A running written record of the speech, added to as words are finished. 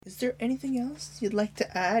Is there anything else you'd like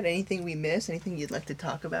to add? Anything we missed? Anything you'd like to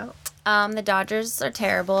talk about? The Dodgers are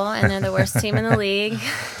terrible, and they're the worst team in the league.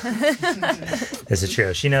 This is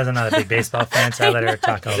true. She knows I'm not a big baseball fan, so I let her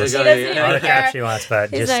talk all the crap she wants. But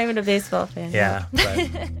he's not even a baseball fan. Yeah.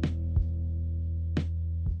 But.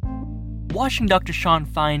 Watching Dr. Sean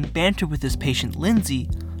Fine banter with his patient Lindsay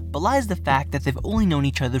belies the fact that they've only known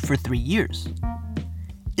each other for 3 years.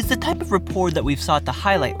 It's the type of rapport that we've sought to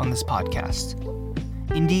highlight on this podcast.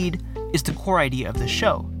 Indeed, it's the core idea of the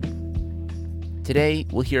show. Today,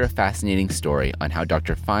 we'll hear a fascinating story on how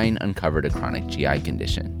Dr. Fine uncovered a chronic GI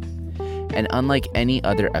condition. And unlike any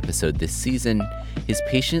other episode this season, his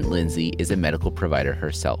patient Lindsay is a medical provider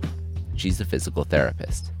herself. She's a physical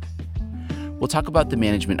therapist. We'll talk about the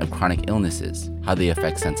management of chronic illnesses, how they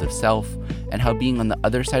affect sense of self, and how being on the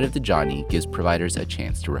other side of the Johnny gives providers a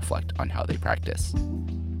chance to reflect on how they practice.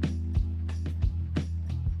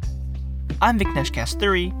 I'm Viknesh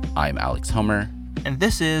Kasturi. I'm Alex Homer. And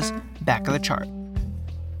this is Back of the Chart.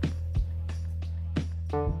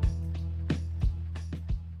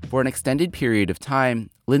 For an extended period of time,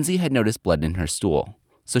 Lindsay had noticed blood in her stool,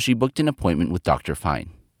 so she booked an appointment with Dr. Fine.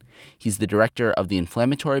 He's the director of the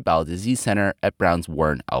Inflammatory Bowel Disease Center at Brown's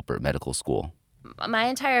Warren Alpert Medical School. My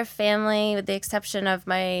entire family, with the exception of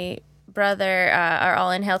my brother, are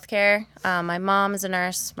all in healthcare. My mom is a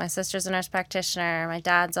nurse, my sister's a nurse practitioner, my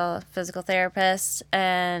dad's a physical therapist,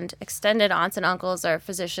 and extended aunts and uncles are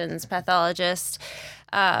physicians, pathologists.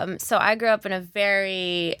 So I grew up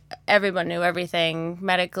in everyone knew everything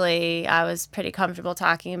medically. I was pretty comfortable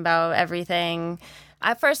talking about everything.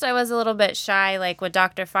 At first I was a little bit shy, like with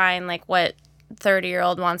Dr. Fine, like what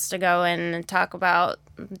 30-year-old wants to go in and talk about,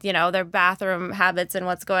 their bathroom habits and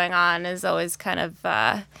what's going on is always kind of,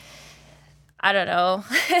 I don't know.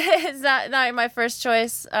 It's not my first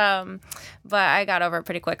choice, but I got over it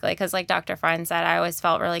pretty quickly because, like Dr. Fine said, I always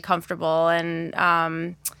felt really comfortable,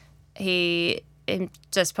 and he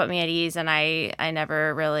just put me at ease, and I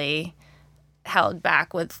never really held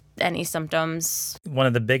back with any symptoms. One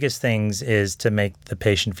of the biggest things is to make the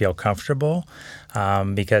patient feel comfortable,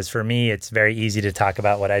 because for me, it's very easy to talk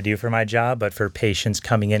about what I do for my job, but for patients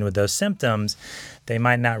coming in with those symptoms, they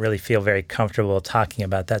might not really feel very comfortable talking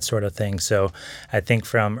about that sort of thing. So I think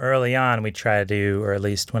from early on, we try to, or at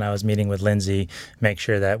least when I was meeting with Lindsay, make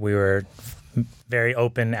sure that we were very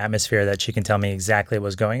open atmosphere, that she can tell me exactly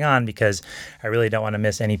what's going on, because I really don't want to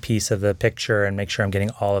miss any piece of the picture and make sure I'm getting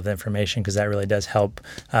all of the information, because that really does help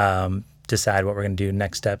decide what we're going to do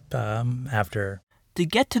next step after. To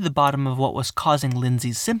get to the bottom of what was causing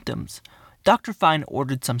Lindsay's symptoms, Dr. Fine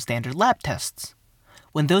ordered some standard lab tests.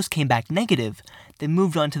 When those came back negative, they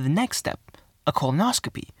moved on to the next step, a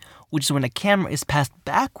colonoscopy, which is when a camera is passed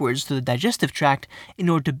backwards through the digestive tract in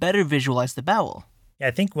order to better visualize the bowel. I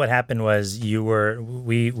think what happened was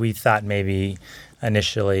we thought maybe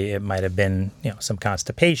initially it might have been, some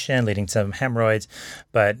constipation leading to some hemorrhoids,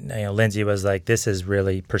 but, Lindsay was like, this is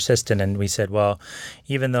really persistent. And we said, well,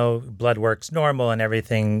 even though blood work's normal and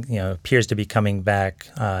everything, appears to be coming back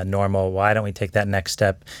normal, why don't we take that next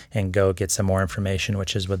step and go get some more information,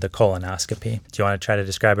 which is with the colonoscopy. Do you want to try to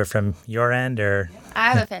describe it from your end, or?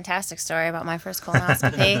 I have a fantastic story about my first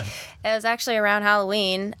colonoscopy. It was actually around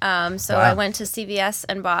Halloween. So Wow. I went to CVS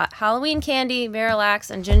and bought Halloween candy,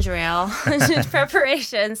 Miralax, and ginger ale in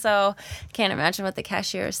preparation. So can't imagine what the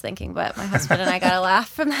cashier was thinking, but my husband and I got a laugh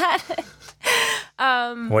from that.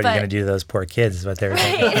 What are you going to do to those poor kids is what they were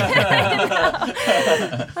thinking.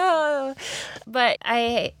 But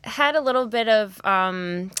I had a little bit of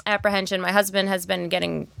apprehension. My husband has been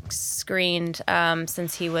getting screened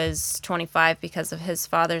since he was 25 because of his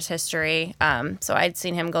father's history. So I'd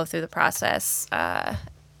seen him go through the process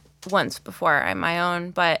once before on my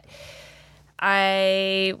own, but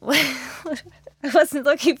I wasn't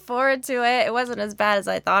looking forward to it. It wasn't as bad as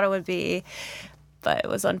I thought it would be, but it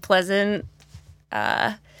was unpleasant.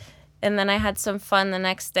 And then I had some fun the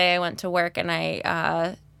next day. I went to work and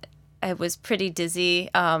I was pretty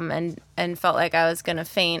dizzy and felt like I was going to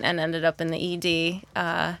faint, and ended up in the ED.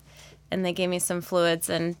 And they gave me some fluids,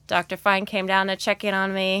 and Dr. Fine came down to check in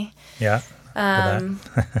on me. Yeah. And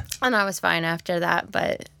I was fine after that.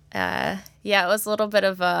 But it was a little bit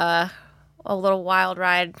of a little wild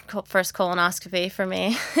ride, first colonoscopy for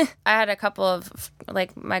me. I had a couple of,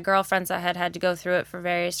 my girlfriends that had to go through it for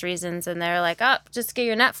various reasons, and they're like, just get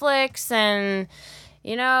your Netflix and,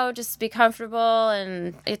 just be comfortable,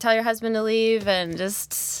 and you tell your husband to leave and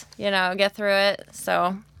just, get through it.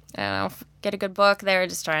 So, get a good book. They were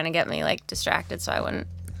just trying to get me, distracted so I wouldn't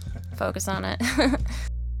focus on it.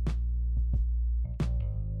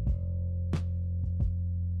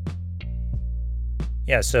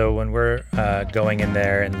 Yeah, so when we're going in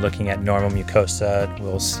there and looking at normal mucosa,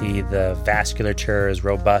 we'll see the vasculature is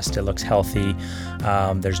robust, it looks healthy.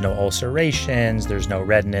 There's no ulcerations, there's no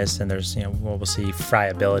redness, and we'll see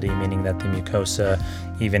friability, meaning that the mucosa,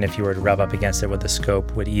 even if you were to rub up against it with a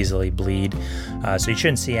scope, would easily bleed. So you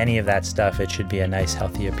shouldn't see any of that stuff. It should be a nice,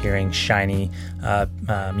 healthy appearing, shiny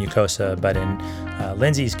mucosa. But in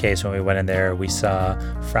Lindsay's case, when we went in there, we saw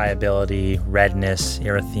friability, redness,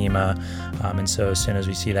 erythema. And so as soon as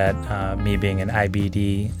we see that, me being an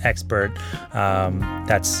IBD expert,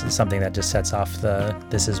 that's something that just sets off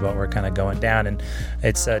this is what we're kind of going down. And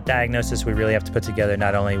it's a diagnosis we really have to put together,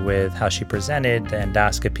 not only with how she presented, the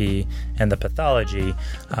endoscopy, and the pathology.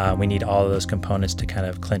 We need all of those components to kind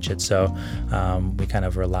of clinch it. So we kind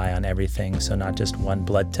of rely on everything. So not just one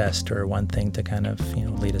blood test or one thing to kind of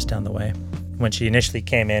lead us down the way. When she initially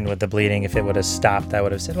came in with the bleeding, if it would have stopped, I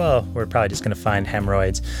would have said, well, we're probably just going to find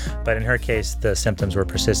hemorrhoids. But in her case, the symptoms were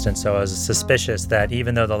persistent. So I was suspicious that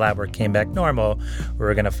even though the lab work came back normal, we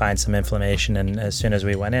were going to find some inflammation. And as soon as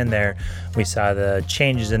we went in there, we saw the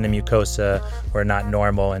changes in the mucosa were not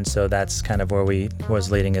normal. And so that's kind of where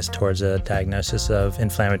was leading us towards a diagnosis of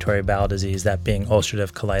inflammatory bowel disease, that being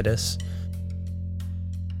ulcerative colitis.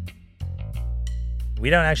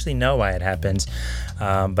 We don't actually know why it happens,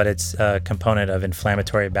 but it's a component of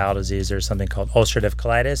inflammatory bowel disease. There's something called ulcerative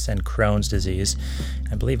colitis and Crohn's disease.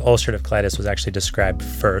 I believe ulcerative colitis was actually described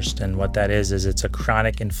first, and what that is it's a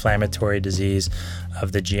chronic inflammatory disease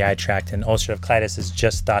of the GI tract, and ulcerative colitis is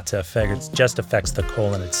just thought to affects the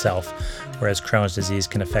colon itself, whereas Crohn's disease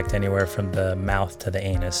can affect anywhere from the mouth to the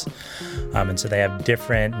anus. And so they have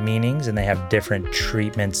different meanings, and they have different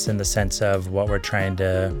treatments in the sense of what we're trying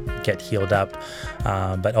to get healed up.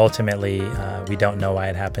 But ultimately, we don't know why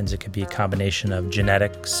it happens. It could be a combination of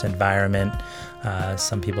genetics, environment.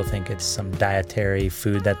 Some people think it's some dietary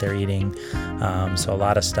food that they're eating. So a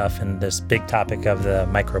lot of stuff. And this big topic of the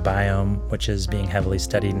microbiome, which is being heavily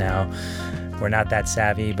studied now. We're not that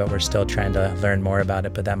savvy, but we're still trying to learn more about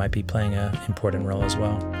it. But that might be playing an important role as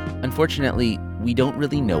well. Unfortunately, we don't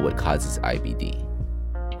really know what causes IBD.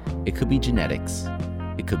 It could be genetics,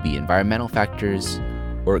 it could be environmental factors,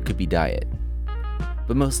 or it could be diet.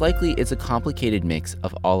 But most likely, it's a complicated mix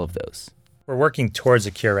of all of those. We're working towards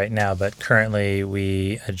a cure right now, but currently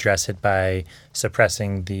we address it by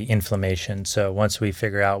suppressing the inflammation. So once we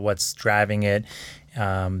figure out what's driving it,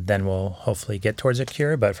 then we'll hopefully get towards a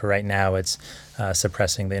cure. But for right now, it's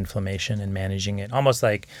suppressing the inflammation and managing it. Almost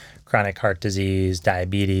like chronic heart disease,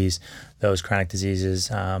 diabetes, those chronic diseases,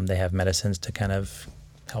 they have medicines to kind of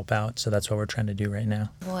help out. So that's what we're trying to do right now.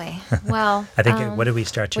 Boy, well, I think, what did we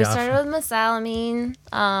start you off? We started with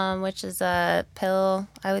mesalamine, which is a pill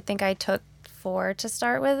I would think I took 4 to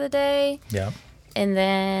start with a day. Yeah. And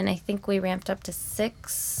then I think we ramped up to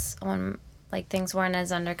 6 when things weren't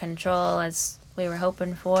as under control as we were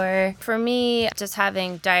hoping for. For me, just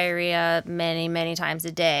having diarrhea many, many times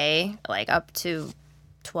a day, up to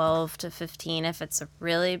 12 to 15 if it's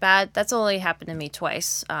really bad, that's only happened to me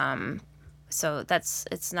twice. So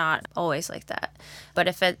it's not always like that. But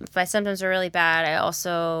if my symptoms are really bad, I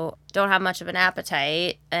also don't have much of an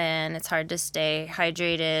appetite, and it's hard to stay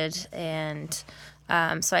hydrated. And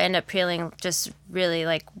so I end up feeling just really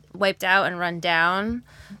wiped out and run down.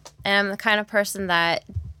 And I'm the kind of person that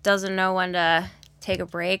doesn't know when to take a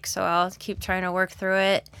break, so I'll keep trying to work through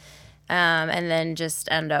it, and then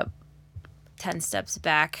just end up 10 steps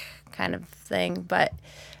back kind of thing. But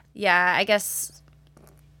yeah, I guess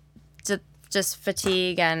just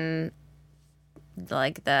fatigue and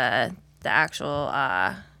the actual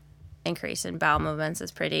increase in bowel movements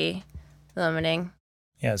is pretty limiting.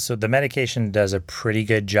 Yeah, so the medication does a pretty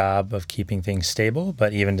good job of keeping things stable,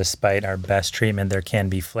 but even despite our best treatment, there can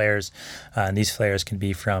be flares. And these flares can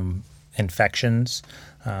be from infections.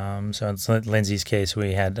 So in Lindsay's case,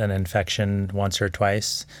 we had an infection once or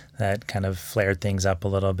twice that kind of flared things up a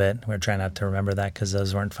little bit. We're trying not to remember that because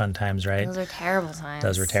those weren't fun times, right? Those are terrible times.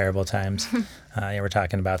 Those were terrible times. We're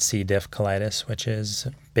talking about C. diff colitis, which is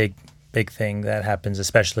a big thing that happens,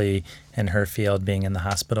 especially in her field, being in the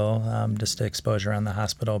hospital, just the exposure on the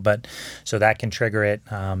hospital. But so that can trigger it.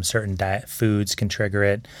 Certain foods can trigger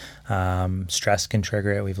it. Stress can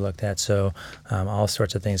trigger it. We've looked at. So all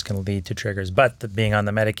sorts of things can lead to triggers. But being on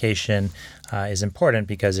the medication is important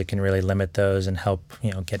because it can really limit those and help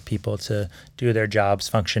get people to do their jobs,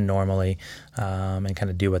 function normally, and kind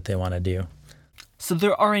of do what they want to do. So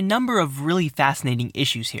there are a number of really fascinating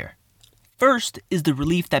issues here. First is the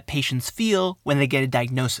relief that patients feel when they get a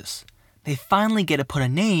diagnosis. They finally get to put a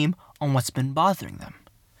name on what's been bothering them.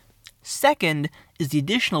 Second is the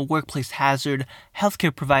additional workplace hazard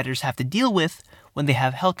healthcare providers have to deal with when they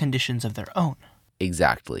have health conditions of their own.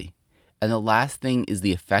 Exactly. And the last thing is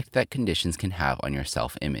the effect that conditions can have on your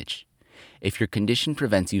self-image. If your condition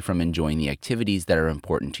prevents you from enjoying the activities that are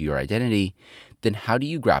important to your identity, then how do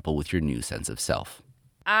you grapple with your new sense of self?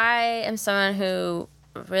 I am someone who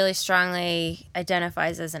really strongly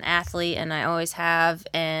identifies as an athlete, and I always have.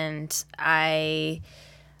 And I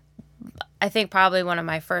think probably one of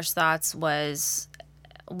my first thoughts was,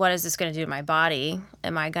 what is this going to do to my body?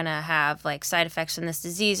 Am I going to have like side effects from this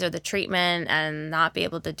disease or the treatment and not be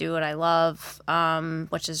able to do what I love,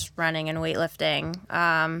 which is running and weightlifting?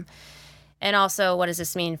 And also, what does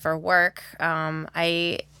this mean for work?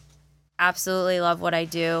 I absolutely love what I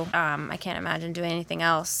do. I can't imagine doing anything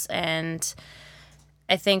else. And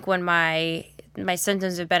I think when my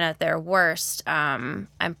symptoms have been at their worst, I'm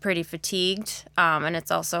pretty fatigued. And it's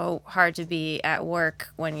also hard to be at work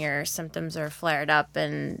when your symptoms are flared up.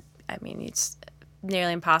 And I mean, it's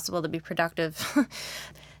nearly impossible to be productive.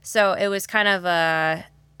 So it was kind of a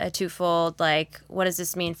twofold, like, what does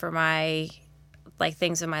this mean for my, like,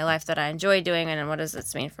 things in my life that I enjoy doing? And what does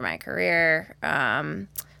this mean for my career?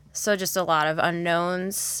 So just a lot of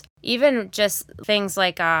unknowns. Even just things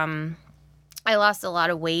like, I lost a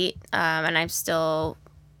lot of weight, and I'm still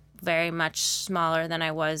very much smaller than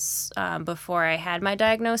I was before I had my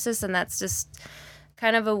diagnosis, and that's just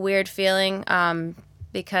kind of a weird feeling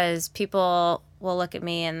because people will look at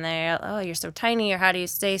me and they're, oh, you're so tiny, or how do you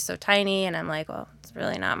stay so tiny? And I'm like, well, it's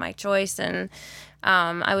really not my choice. And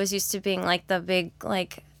I was used to being like the big,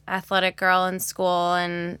 like, athletic girl in school,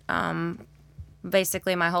 and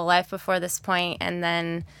basically my whole life before this point, and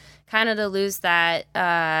then kind of to lose that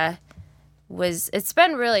it's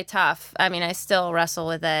been really tough. I mean, I still wrestle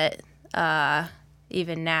with it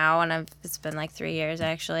even now, and it's been like 3 years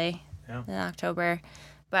actually in October.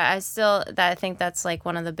 But I think that's like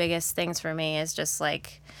one of the biggest things for me is just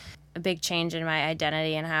like a big change in my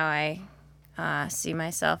identity and how I see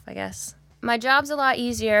myself, I guess. My job's a lot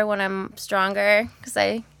easier when I'm stronger because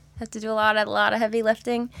I have to do a lot of heavy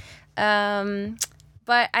lifting.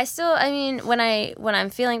 But when I'm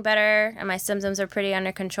feeling better and my symptoms are pretty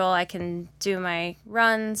under control, I can do my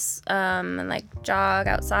runs and like jog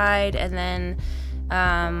outside. And then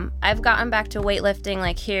I've gotten back to weightlifting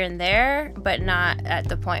like here and there, but not at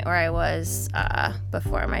the point where I was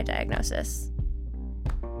before my diagnosis.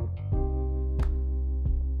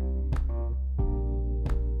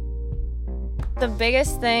 The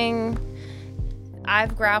biggest thing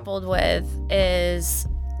I've grappled with is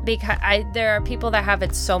because there are people that have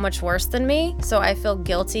it so much worse than me, so I feel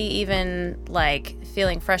guilty even like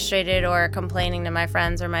feeling frustrated or complaining to my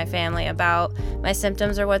friends or my family about my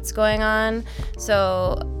symptoms or what's going on.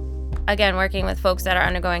 So again, working with folks that are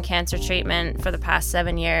undergoing cancer treatment for the past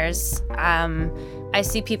 7 years, I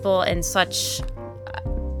see people in such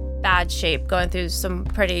bad shape going through some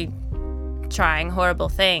pretty trying, horrible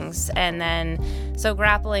things, and then so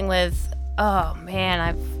grappling with, oh man,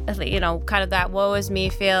 I've kind of that woe is me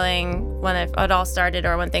feeling when it all started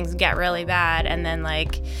or when things get really bad, and then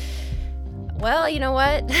like, well, you know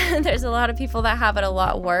what? There's a lot of people that have it a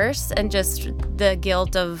lot worse, and just the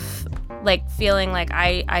guilt of like feeling like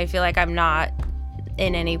I feel like I'm not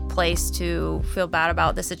in any place to feel bad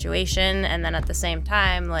about the situation, and then at the same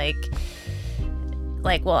time like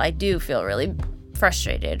well, I do feel really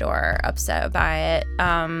frustrated or upset by it.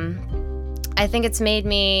 I think it's made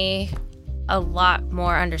me a lot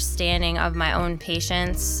more understanding of my own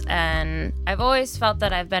patients, and I've always felt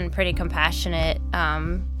that I've been pretty compassionate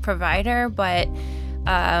provider, but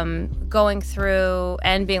going through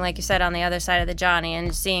and being, like you said, on the other side of the Johnny,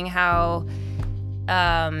 and seeing how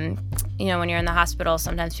when you're in the hospital,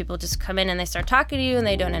 sometimes people just come in and they start talking to you and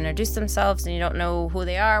they don't introduce themselves, and you don't know who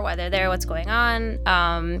they are, why they're there, what's going on,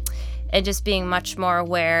 and just being much more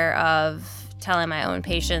aware of telling my own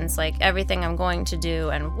patients like everything I'm going to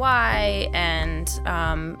do and why, and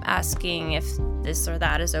asking if this or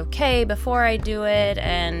that is okay before I do it,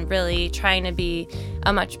 and really trying to be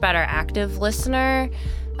a much better active listener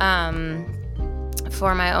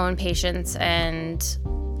for my own patients. And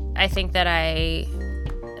I think that I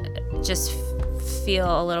just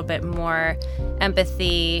feel a little bit more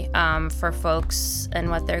empathy for folks and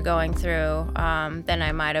what they're going through than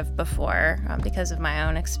I might have before because of my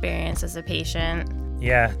own experience as a patient.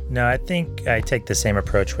 Yeah, no, I think I take the same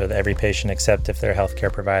approach with every patient, except if they're a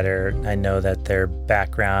healthcare provider. I know that their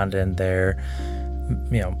background and their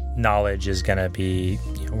knowledge is going to be,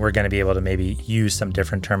 we're going to be able to maybe use some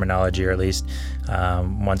different terminology, or at least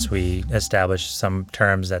once we establish some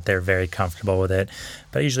terms that they're very comfortable with it.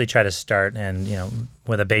 But I usually try to start and,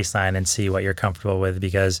 with a baseline and see what you're comfortable with,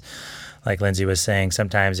 because like Lindsay was saying,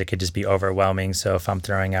 sometimes it could just be overwhelming. So if I'm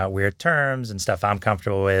throwing out weird terms and stuff I'm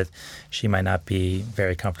comfortable with, she might not be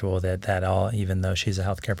very comfortable with it at all, even though she's a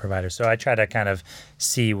healthcare provider. So I try to kind of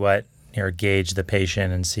see what, or gauge the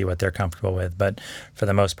patient and see what they're comfortable with. But for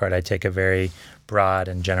the most part, I take a very broad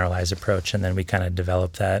and generalized approach, and then we kind of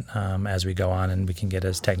develop that as we go on, and we can get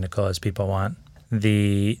as technical as people want.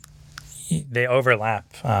 They overlap,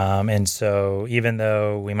 and so even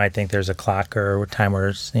though we might think there's a clock or time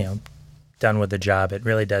we're done with the job, it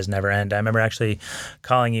really does never end. I remember actually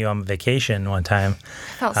calling you on vacation one time.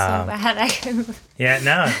 I felt so bad. Yeah,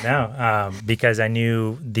 no, because I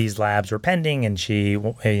knew these labs were pending, and she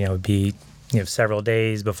would be several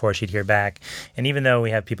days before she'd hear back. And even though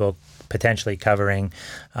we have people potentially covering,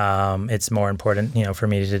 it's more important, for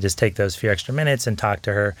me to just take those few extra minutes and talk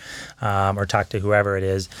to her, or talk to whoever it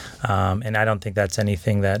is. And I don't think that's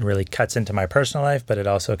anything that really cuts into my personal life, but it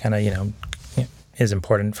also kind of, is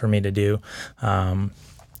important for me to do.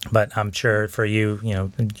 But I'm sure for you,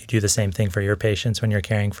 you do the same thing for your patients when you're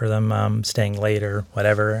caring for them, staying late or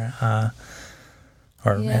whatever.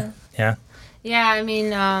 Yeah. Yeah, I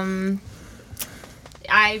mean,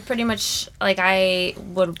 I pretty much, I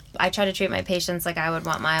try to treat my patients like I would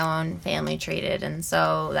want my own family treated. And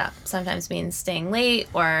so that sometimes means staying late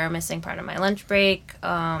or missing part of my lunch break.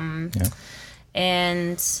 And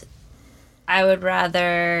I would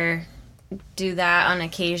rather do that on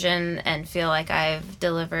occasion and feel like I've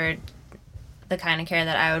delivered the kind of care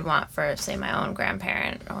that I would want for, say, my own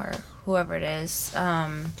grandparent or whoever it is.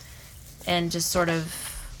 And just sort of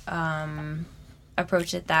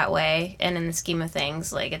approach it that way. And in the scheme of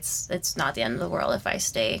things, it's not the end of the world if I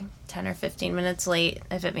stay 10 or 15 minutes late,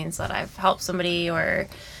 if it means that I've helped somebody or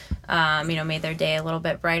made their day a little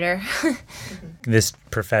bit brighter. This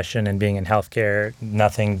profession and being in healthcare,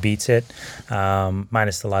 nothing beats it,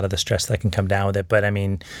 minus a lot of the stress that can come down with it. But I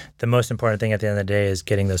mean, the most important thing at the end of the day is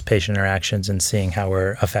getting those patient interactions and seeing how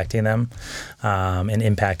we're affecting them and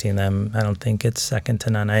impacting them. I don't think it's second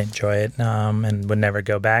to none. I enjoy it and would never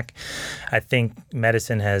go back. I think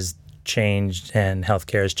medicine has changed and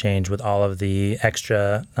healthcare has changed with all of the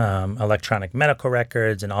extra electronic medical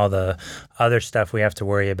records and all the other stuff we have to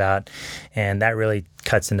worry about. And that really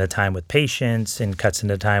cuts into time with patients and cuts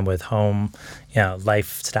into time with home,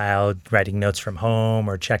 lifestyle, writing notes from home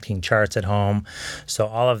or checking charts at home. So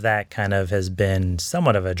all of that kind of has been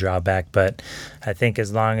somewhat of a drawback. But I think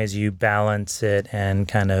as long as you balance it and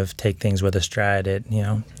kind of take things with a stride,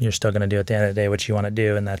 you're still going to do at the end of the day what you want to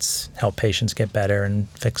do, and that's help patients get better and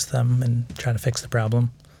fix them and try to fix the problem.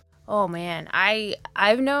 Oh man,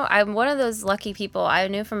 I'm one of those lucky people. I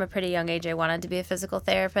knew from a pretty young age I wanted to be a physical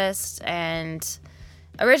therapist, and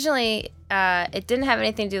originally it didn't have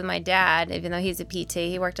anything to do with my dad, even though he's a PT.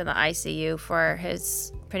 He worked in the ICU for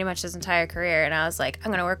pretty much his entire career, and I was like,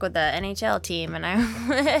 I'm gonna work with the NHL team, and I'm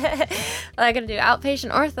gonna do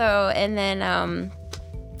outpatient ortho. And then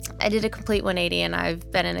I did a complete 180, and I've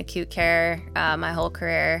been in acute care my whole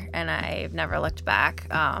career, and I've never looked back.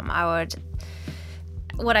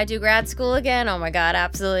 Would I do grad school again? Oh my God,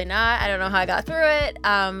 absolutely not. I don't know how I got through it,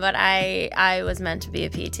 but I was meant to be a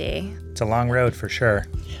PT. It's a long road for sure,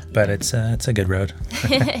 but it's a good road.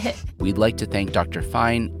 We'd like to thank Dr.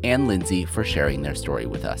 Fine and Lindsay for sharing their story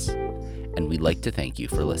with us, and we'd like to thank you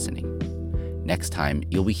for listening. Next time,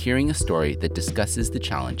 you'll be hearing a story that discusses the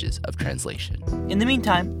challenges of translation. In the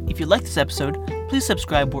meantime, if you like this episode, please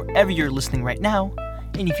subscribe wherever you're listening right now.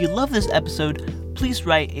 And if you love this episode, please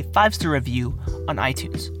write a 5-star review on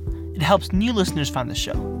iTunes. It helps new listeners find the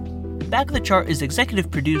show. Back of the Chart is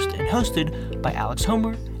executive produced and hosted by Alex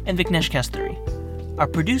Homer and Vignesh Kasturi. Our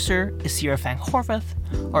producer is Sierra Fang Horvath.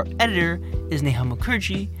 Our editor is Neha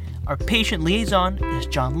Mukherjee. Our patient liaison is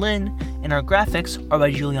John Lin. And our graphics are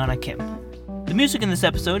by Juliana Kim. The music in this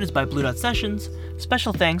episode is by Blue Dot Sessions.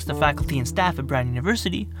 Special thanks to faculty and staff at Brown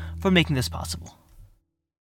University for making this possible.